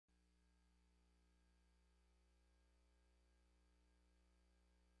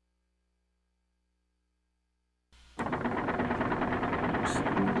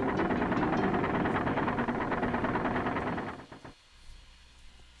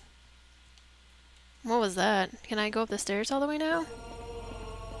What was that? Can I go up the stairs all the way now?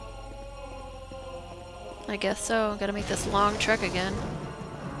 I guess so. Gotta make this long trek again.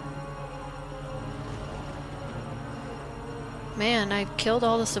 Man, I killed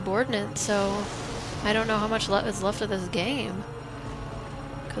all the subordinates, so I don't know how much is left of this game.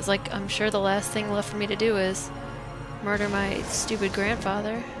 Because, like, I'm sure the last thing left for me to do is murder my stupid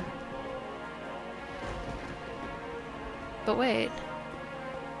grandfather. But wait.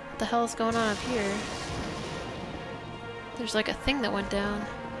 What the hell is going on up here? There's like a thing that went down.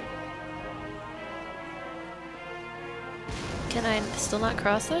 Can I still not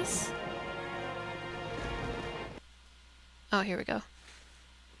cross this? Oh, here we go.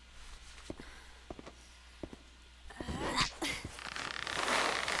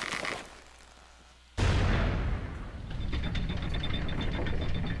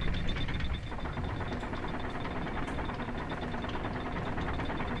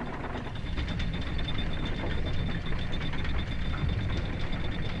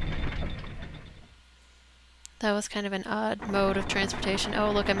 That was kind of an odd mode of transportation.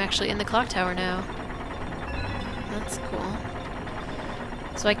 Oh, look, I'm actually in the clock tower now. That's cool.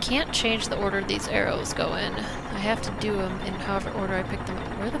 So I can't change the order these arrows go in. I have to do them in however order I pick them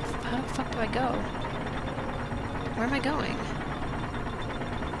up. How the fuck do I go? Where am I going?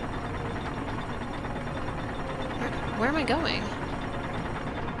 Where am I going?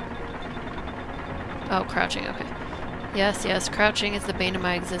 Oh, crouching, okay. Yes, yes, crouching is the bane of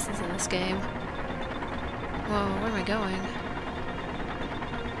my existence in this game. Whoa, where am I going?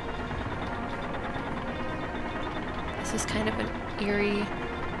 This is kind of an eerie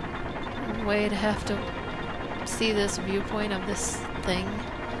way to have to see this viewpoint of this thing.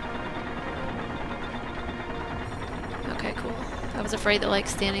 Okay, cool. I was afraid that, like,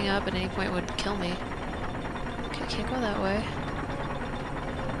 standing up at any point would kill me. Okay, I can't go that way.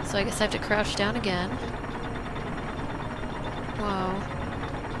 So I guess I have to crouch down again. Whoa.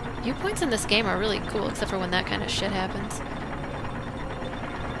 Viewpoints in this game are really cool, except for when that kind of shit happens.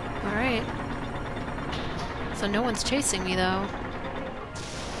 Alright. So no one's chasing me, though.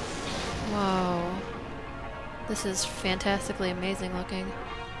 Whoa. This is fantastically amazing looking.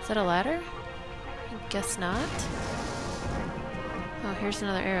 Is that a ladder? I guess not. Oh, here's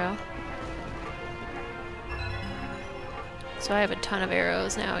another arrow. So I have a ton of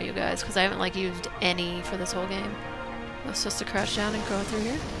arrows now, you guys, because I haven't, like, used any for this whole game. I was supposed to crouch down and go through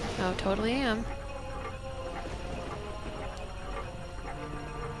here? Oh, totally am.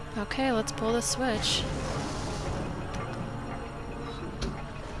 Okay, let's pull the switch.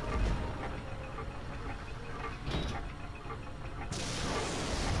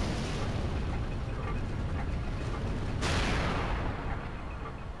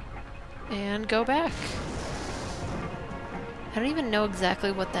 And go back. I don't even know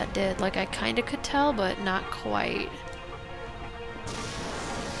exactly what that did. Like, I kind of could tell, but not quite.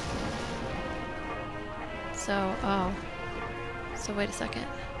 So, oh. So wait a second.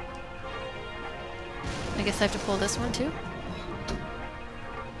 I guess I have to pull this one too?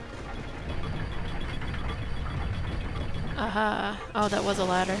 Aha. Oh, that was a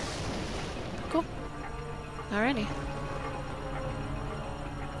ladder. Cool. Alrighty.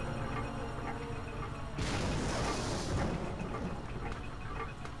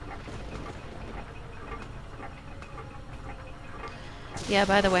 Yeah,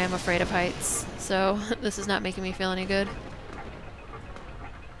 by the way, I'm afraid of heights, so this is not making me feel any good.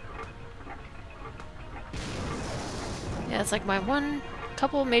 Yeah, it's like my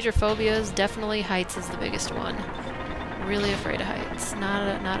couple major phobias. Definitely heights is the biggest one. Really afraid of heights.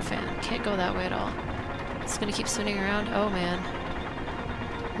 Not a fan. Can't go that way at all. It's gonna keep spinning around. Oh man.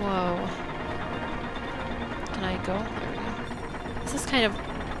 Whoa. Can I go? There we go. This is kind of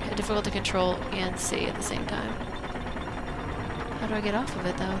difficult to control and see at the same time. How do I get off of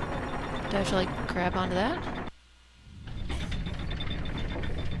it, though? Do I have to, like, grab onto that?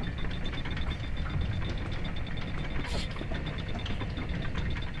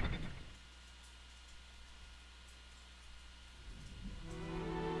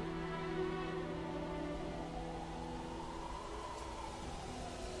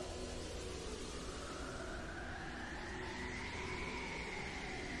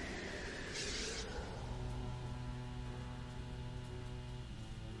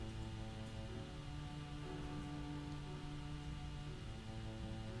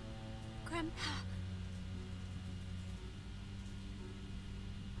 Grandpa.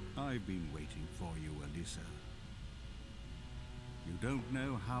 I've been waiting for you, Alyssa. You don't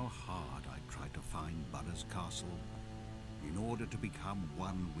know how hard I tried to find Burroughs Castle in order to become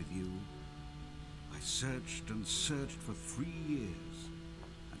one with you. I searched and searched for 3 years,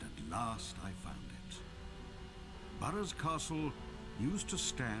 and at last I found it. Burroughs Castle used to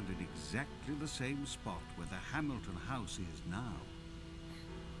stand in exactly the same spot where the Hamilton house is now.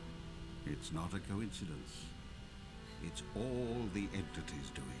 It's not a coincidence. It's all the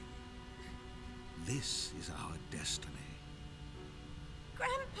entities doing. This is our destiny.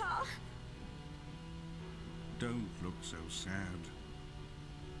 Grandpa! Don't look so sad.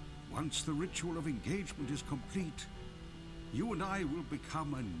 Once the ritual of engagement is complete, you and I will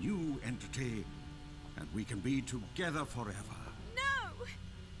become a new entity, and we can be together forever. No!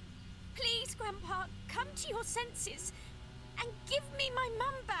 Please, Grandpa, come to your senses and give me my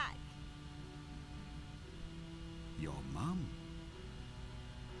mum back. Your mum?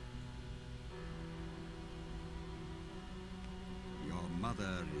 Your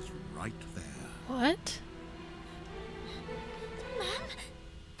mother is right there. What? Mum?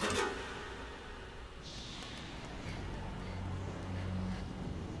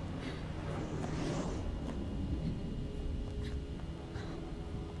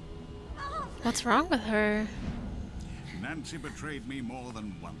 What's wrong with her? Nancy betrayed me more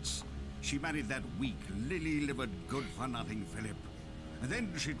than once. She married that weak, lily-livered, good-for-nothing Philip. And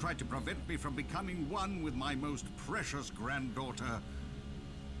then she tried to prevent me from becoming one with my most precious granddaughter.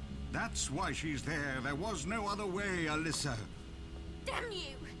 That's why she's there. There was no other way, Alyssa. Damn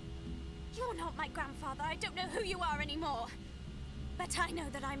you! You're not my grandfather. I don't know who you are anymore. But I know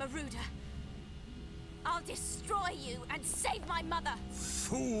that I'm a Ruder. I'll destroy you and save my mother.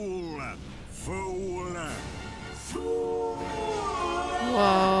 Fool! Fool! Fool!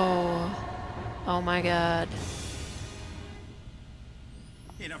 Whoa. Oh my god.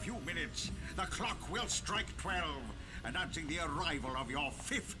 In a few minutes, the clock will strike 12, announcing the arrival of your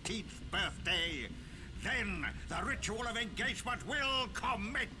 15th birthday. Then, the ritual of engagement will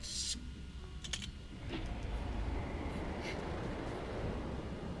commence.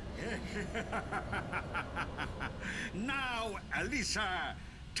 Now, Alyssa,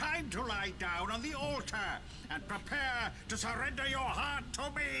 time to lie down on the altar and prepare to surrender your heart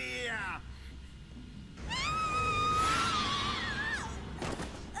to me.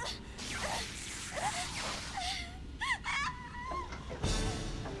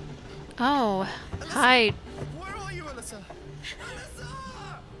 Oh, hi. Where are you, Alyssa? Alyssa!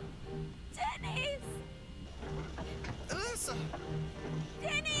 Dennis! Alyssa!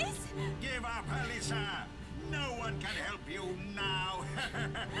 Dennis! Give up, Alyssa. No one can help you now.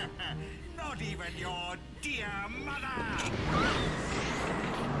 Not even your dear mother.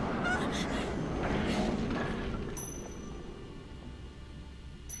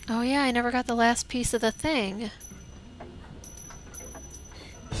 Oh yeah, I never got the last piece of the thing.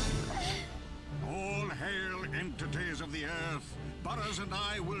 All hail, entities of the earth. Burroughs and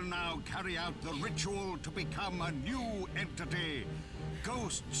I will now carry out the ritual to become a new entity.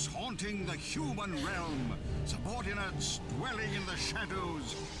 Ghosts haunting the human realm. Subordinates dwelling in the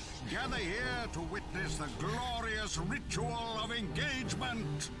shadows. Gather here to witness the glorious ritual of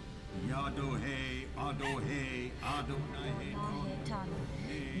engagement. Yadohe, Adohe, Adonai,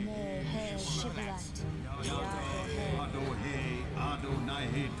 Adohe,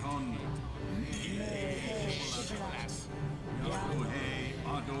 Adonai, Ton. Yadohe,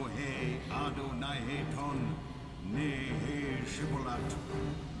 Adohe, Adonai, Ton. Nehe Shibolat.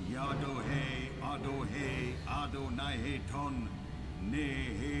 Yadohe, Adohe, Adonai, Ton.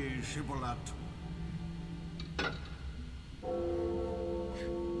 Nehe Shibolat.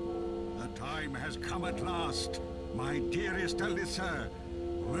 The time has come at last, my dearest Alyssa.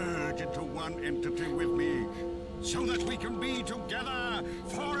 Merge into one entity with me, so that we can be together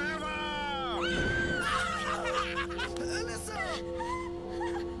forever! Alyssa!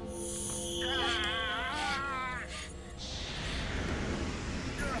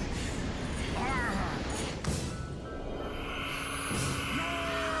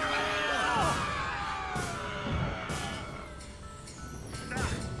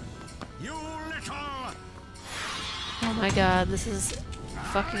 You little... Oh my god, this is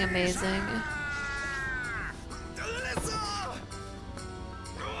fucking amazing. Alyssa!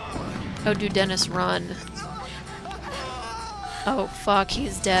 Oh, do Dennis run? Oh fuck,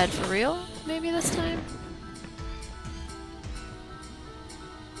 he's dead. For real? Maybe this time?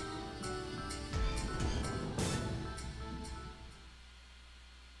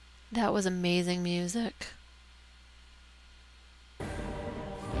 That was amazing music.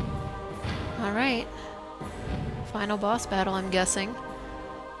 Alright. Final boss battle, I'm guessing.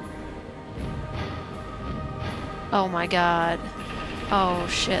 Oh my god. Oh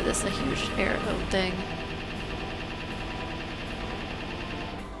shit, this is a huge arrow thing.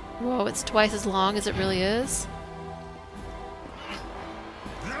 Whoa, it's twice as long as it really is?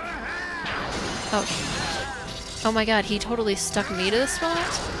 Oh. Oh my god, he totally stuck me to the spot?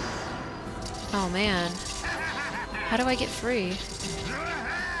 Oh man. How do I get free?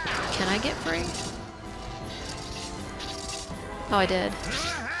 Can I get free? Oh, I did.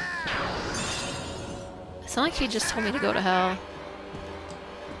 It's not like he just told me to go to hell.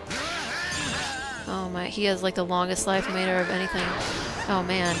 Oh my, he has like the longest life meter of anything. Oh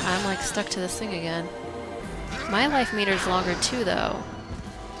man, I'm like stuck to this thing again. My life meter's longer too though.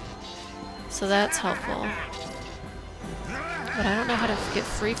 So that's helpful. But I don't know how to get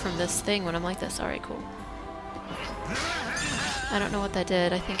free from this thing when I'm like this. Alright, cool. I don't know what that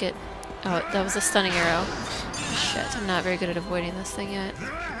did. I think it... Oh, that was a stunning arrow. Shit, I'm not very good at avoiding this thing yet.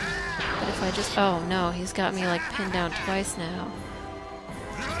 But if I just... Oh no, he's got me like pinned down twice now.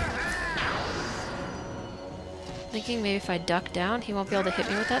 Thinking maybe if I duck down, he won't be able to hit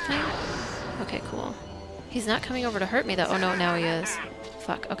me with that thing? Okay, cool. He's not coming over to hurt me though. Oh no, now he is.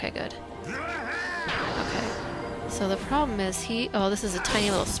 Fuck, okay, good. Okay. So the problem is he... Oh, this is a tiny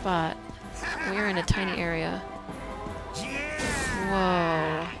little spot. We're in a tiny area.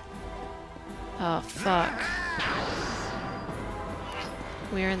 Whoa. Oh, fuck.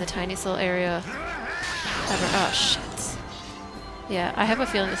 We're in the tiniest little area ever. Oh, shit. Yeah, I have a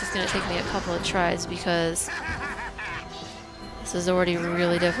feeling this is going to take me a couple of tries because this is already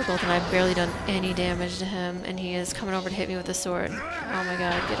really difficult and I've barely done any damage to him and he is coming over to hit me with a sword. Oh my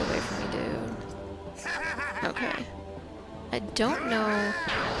god, get away from me, dude. Okay. I don't know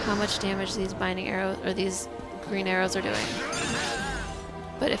how much damage these binding arrows, or these green arrows are doing.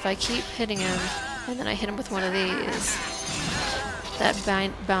 But if I keep hitting him, and then I hit him with one of these, that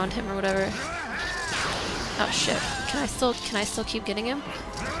bound him or whatever. Oh shit. Can I still keep getting him?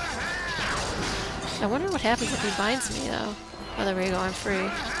 I wonder what happens if he binds me though. Oh, there we go, I'm free.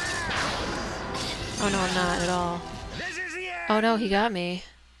 Oh no, I'm not at all. Oh no, he got me.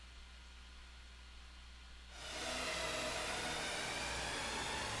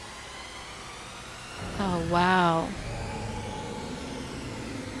 Oh, wow.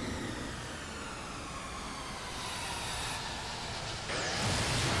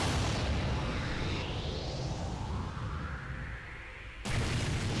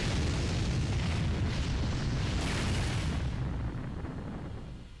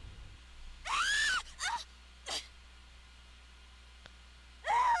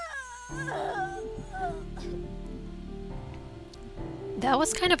 That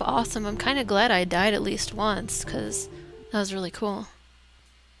was kind of awesome. I'm kind of glad I died at least once, because that was really cool.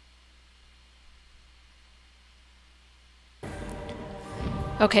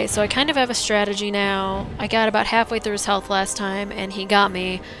 Okay, so I kind of have a strategy now. I got about halfway through his health last time, and he got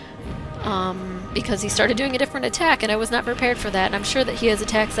me because he started doing a different attack, and I was not prepared for that. And I'm sure that he has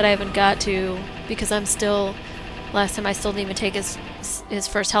attacks that I haven't got to, because I'm still... Last time I still didn't even take his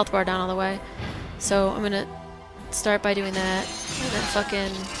first health bar down all the way. So I'm gonna start by doing that, and then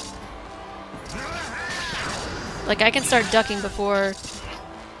fucking... Like, I can start ducking before...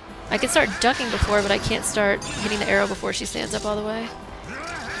 I can start ducking before, but I can't start hitting the arrow before she stands up all the way.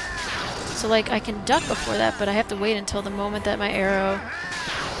 So, like, I can duck before that, but I have to wait until the moment that my arrow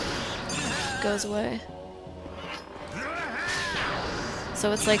goes away.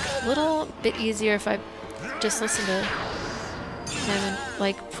 So it's, like, a little bit easier if I just listen to him and,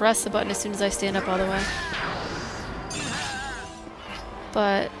 like, press the button as soon as I stand up all the way.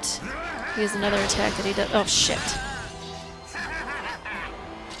 But he has another attack that he does. Oh, shit.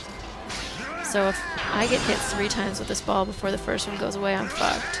 So if I get hit 3 times with this ball before the first one goes away, I'm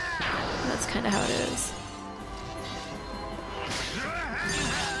fucked. That's kind of how it is.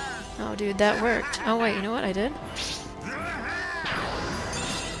 Oh, dude, that worked. Oh, wait, you know what I did?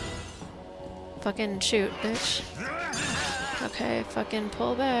 Fucking shoot, bitch. Okay, fucking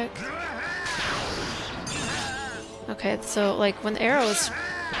pull back. Okay, so, like, when the arrow is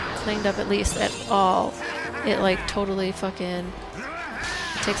cleaned up at least at all, it, like, totally fucking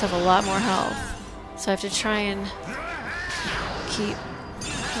takes up a lot more health. So I have to try and keep...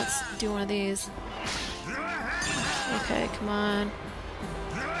 Let's do one of these. Okay, come on.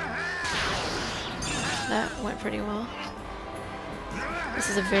 That went pretty well. This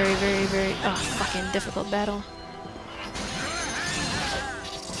is a very, very, very... Oh, fucking difficult battle.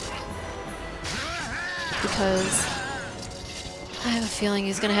 Because I have a feeling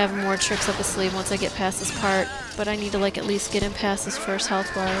he's gonna have more tricks up his sleeve once I get past this part, but I need to, like, at least get him past his first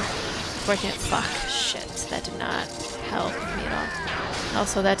health bar before I can't... Fuck. Shit. That did not help me at all.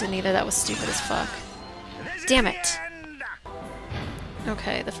 Also, that didn't either. That was stupid as fuck. Damn it!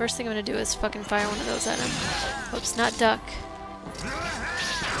 Okay, the first thing I'm gonna do is fucking fire one of those at him. Oops, not duck.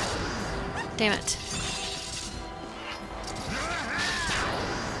 Damn it.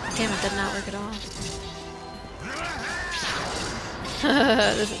 Damn it, that did not work at all.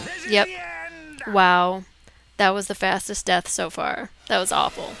 Yep. Wow. That was the fastest death so far. That was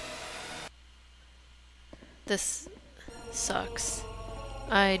awful. This sucks.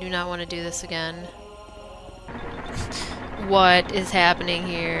 I do not want to do this again. What is happening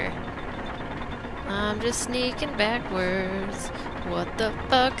here? I'm just sneaking backwards. What the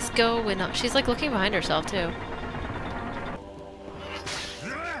fuck's going on? She's like looking behind herself too.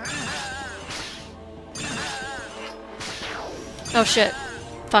 Oh shit.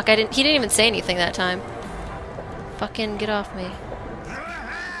 Fuck, he didn't even say anything that time. Fucking get off me.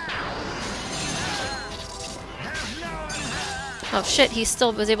 Oh shit, he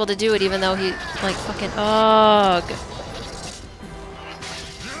still was able to do it even though he, like, fucking, ugh.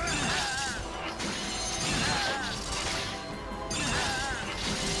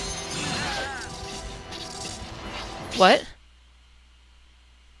 What?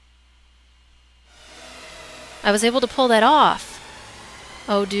 I was able to pull that off.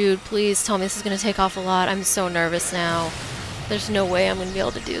 Oh dude, please tell me this is gonna take off a lot. I'm so nervous now. There's no way I'm gonna be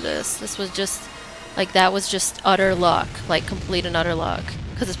able to do this. This was just, like, that was just utter luck. Like, complete and utter luck.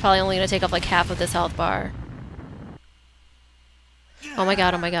 Because it's probably only gonna take off like half of this health bar. Oh my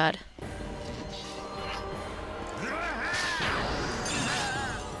god, oh my god.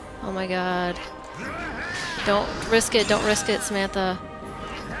 Oh my god. Don't risk it, Samantha.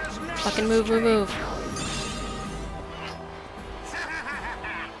 Fucking move, move, move.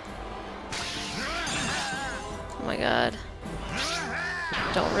 Oh my god.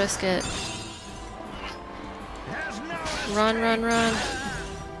 Don't risk it. Run, run, run.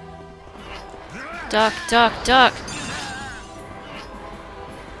 Duck, duck, duck.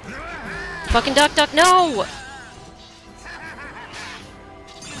 Fucking duck, duck, no!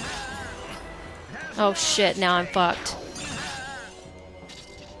 Oh shit, now I'm fucked.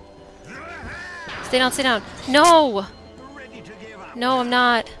 Stay down, stay down. No! No, I'm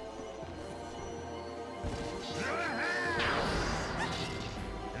not.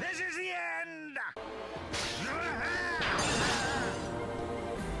 This is the end.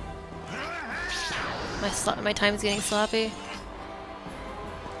 My time's getting sloppy.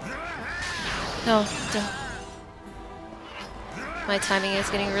 No, don't. My timing is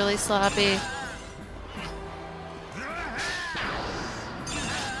getting really sloppy.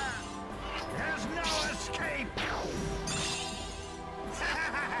 There's no escape.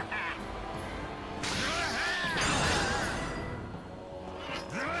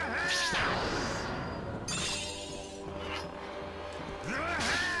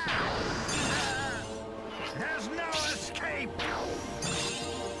 There's no escape.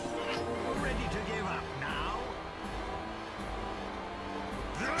 Ready to give up now?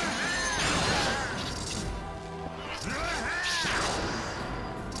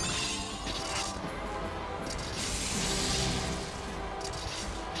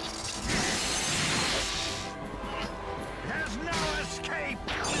 There's no escape.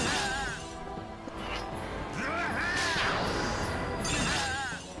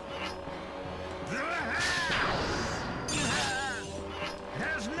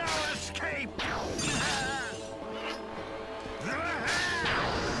 There's no escape.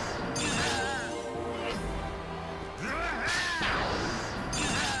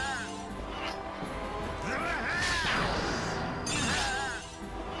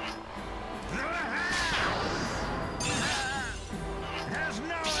 There's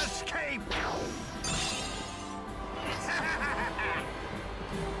no escape.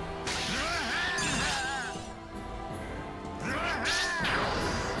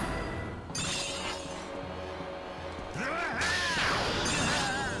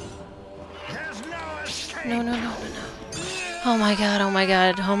 There's no escape. No, no, no, no, no. Oh my god, oh my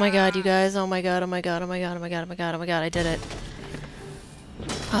god, oh my god, you guys. Oh my god, oh my god, oh my god, oh my god, oh my god, oh my god, I did it.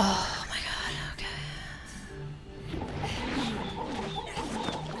 Oh my god, okay.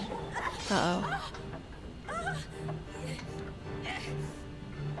 Uh-oh.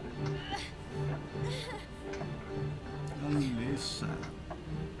 Alyssa.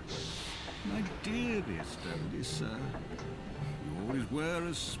 My dearest Alyssa. You always were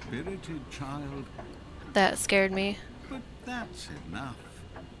a spirited child, That scared me. but that's enough.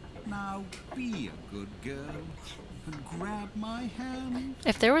 Now be a good girl and grab my hand.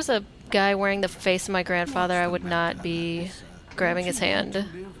 If there was a guy wearing the face of my grandfather, I would not be grabbing his hand. To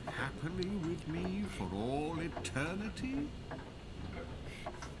live happily with me for all eternity?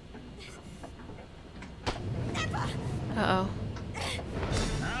 Uh-oh.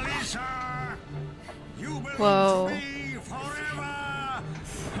 Alyssa, you belong Whoa. to me forever.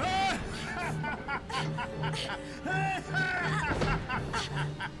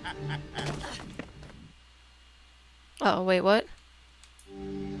 Uh-oh, wait, what?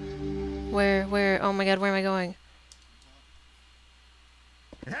 Where? Oh my god, where am I going?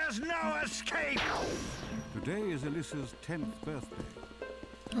 There's no escape! Today is Alyssa's 10th birthday.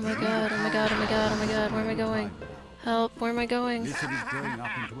 Oh my god, oh my god, oh my god, oh my god, where am I going? Help, where am I going? Alyssa is growing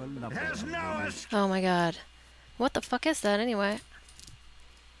up into a lovely There's no escape! Oh my god. What the fuck is that anyway?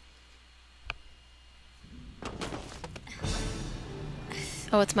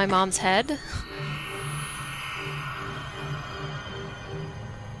 Oh, it's my mom's head?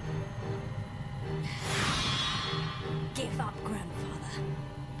 Give up,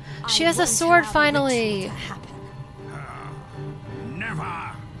 grandfather. She I has a won't sword allow the finally! ritual to happen.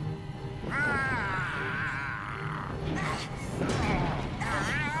 Never!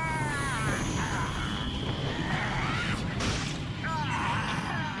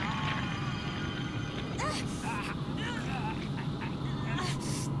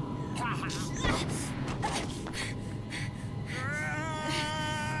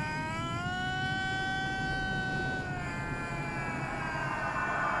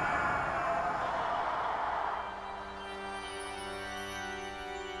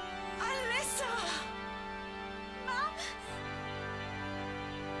 Alyssa! Mom? Mom?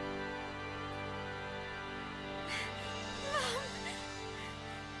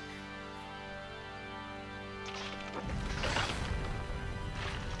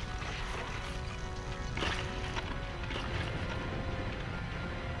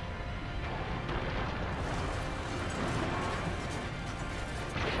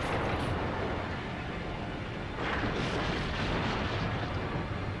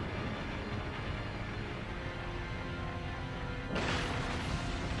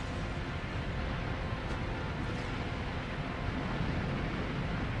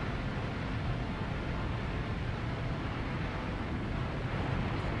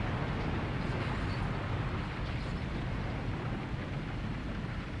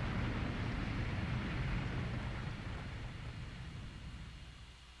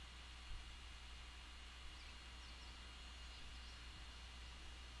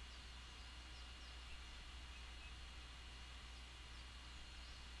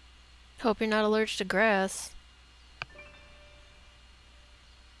 Hope you're not allergic to grass.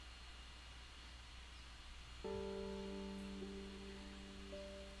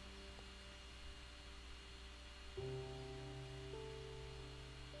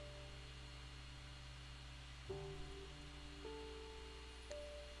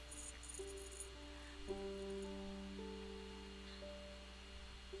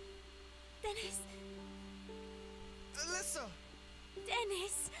 Dennis! Alyssa!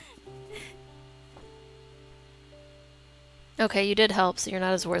 Dennis! Okay, you did help, so you're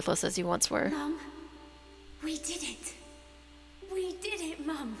not as worthless as you once were. Mum, we did it. We did it,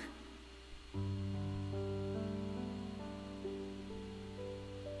 Mum.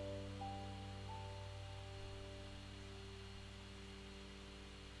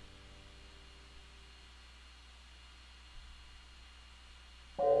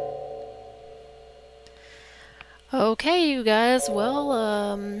 Okay, you guys,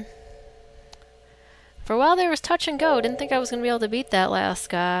 well, for a while there was touch and go. Didn't think I was gonna be able to beat that last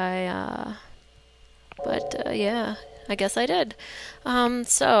guy, but yeah, I guess I did.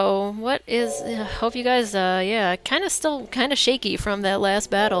 So, what is, hope you guys, yeah, still kind of shaky from that last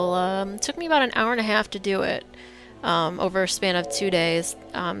battle. It took me about an hour and a half to do it, over a span of 2 days.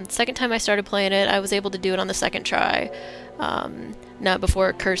 Second time I started playing it, I was able to do it on the second try. Not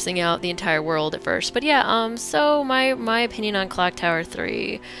before cursing out the entire world at first. But yeah, so my opinion on Clock Tower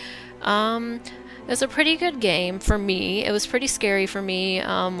 3. It was a pretty good game for me. It was pretty scary for me.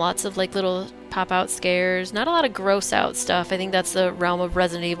 Lots of like little pop-out scares. Not a lot of gross-out stuff. I think that's the realm of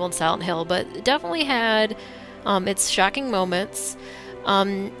Resident Evil and Silent Hill. But it definitely had its shocking moments.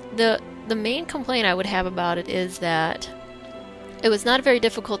 The main complaint I would have about it is that it was not a very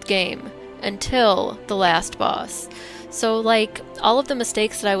difficult game until the last boss. So, like, all of the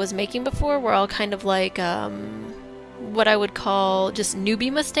mistakes that I was making before were all kind of like, what I would call just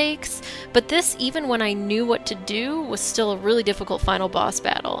newbie mistakes. But this, even when I knew what to do, was still a really difficult final boss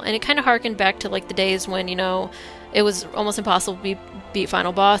battle. And it kind of harkened back to, like, the days when, you know, it was almost impossible to beat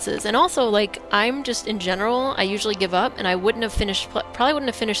final bosses. And also, like, I'm just, in general, I usually give up, and I wouldn't have finished, probably wouldn't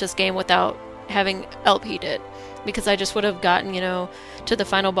have finished this game without having LP'd it. Because I just would have gotten, you know, to the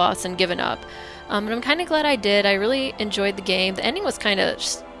final boss and given up. And I'm kind of glad I did. I really enjoyed the game. The ending was kind of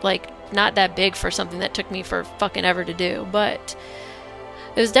just, like, not that big for something that took me for fucking ever to do, but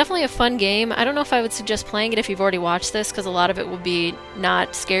it was definitely a fun game. I don't know if I would suggest playing it if you've already watched this, because a lot of it will be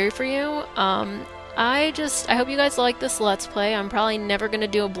not scary for you. I hope you guys like this Let's Play. I'm probably never going to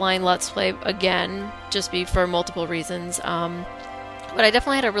do a blind Let's Play again, just for multiple reasons. But I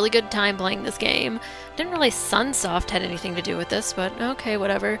definitely had a really good time playing this game. Didn't realize Sunsoft had anything to do with this, but okay,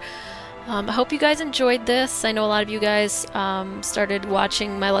 whatever. I hope you guys enjoyed this. I know a lot of you guys started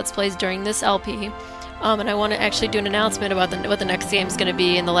watching my Let's Plays during this LP. And I want to actually do an announcement about what the next game is going to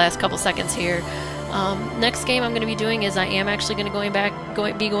be in the last couple seconds here. Next game I'm going to be doing is I am actually going to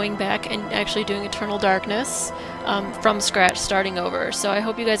be going back and actually doing Eternal Darkness from scratch, starting over. So I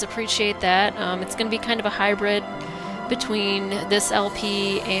hope you guys appreciate that. It's going to be kind of a hybrid between this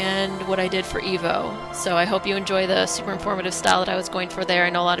LP and what I did for Evo. So I hope you enjoy the super informative style that I was going for there. I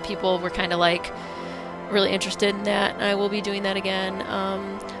know a lot of people were kind of like really interested in that, and I will be doing that again.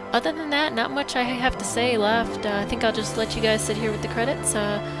 Other than that, not much I have to say left. I think I'll just let you guys sit here with the credits.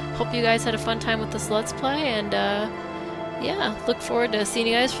 Hope you guys had a fun time with this Let's Play, and yeah, look forward to seeing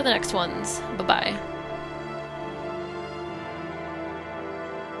you guys for the next ones. Bye-bye.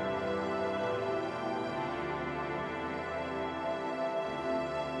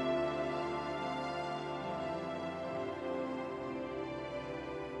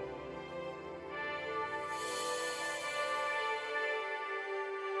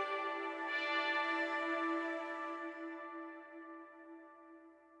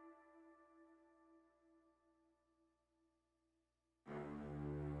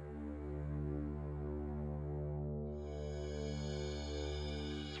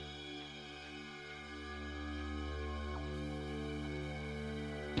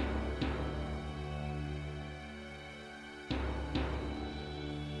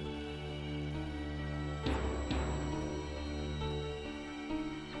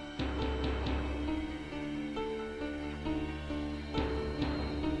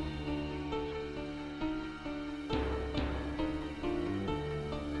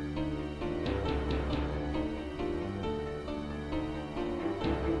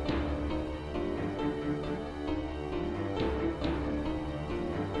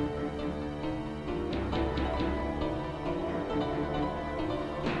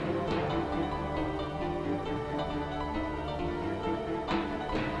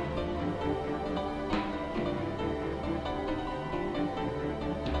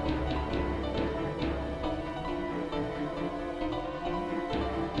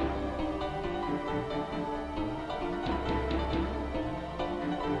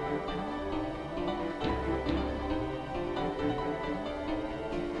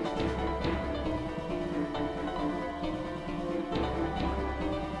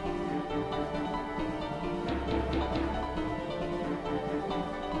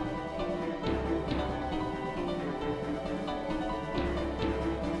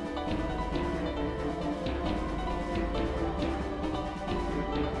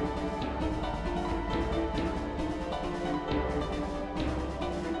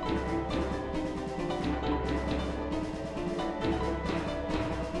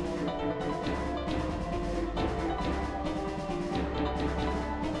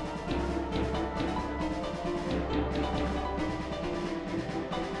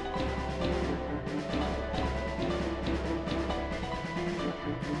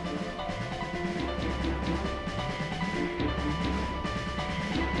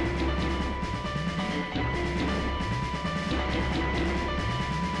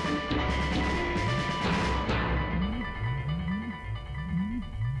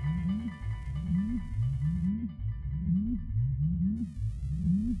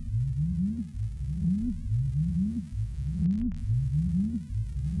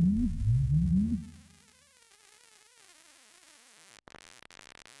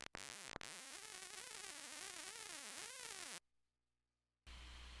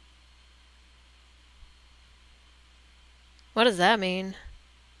 What does that mean?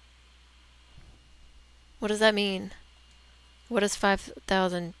 What does that mean? What does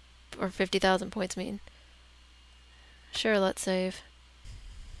 5,000 or 50,000 points mean? Sure, let's save.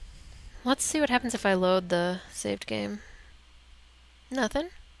 Let's see what happens if I load the saved game. Nothing.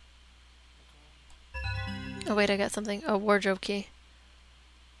 Oh wait, I got something. Oh, wardrobe key.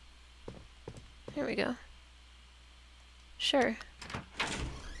 Here we go. Sure.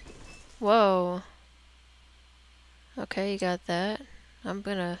 Whoa. Okay, you got that. I'm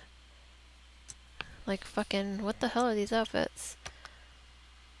gonna... like fucking... what the hell are these outfits?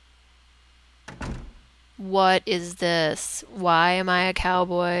 What is this? Why am I a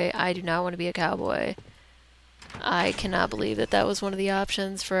cowboy? I do not want to be a cowboy. I cannot believe that that was one of the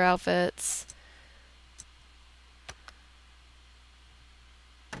options for outfits.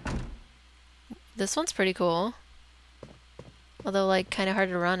 This one's pretty cool. Although, like, kind of hard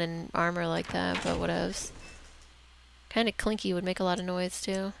to run in armor like that, but whatevs. Kind of clinky, would make a lot of noise,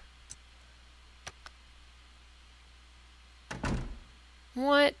 too.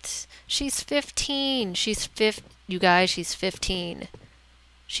 What? She's 15. You guys, she's 15.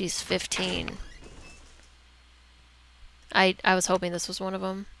 She's 15. I was hoping this was one of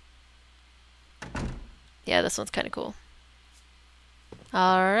them. Yeah, this one's kind of cool.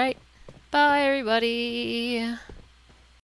 Alright. Bye, everybody.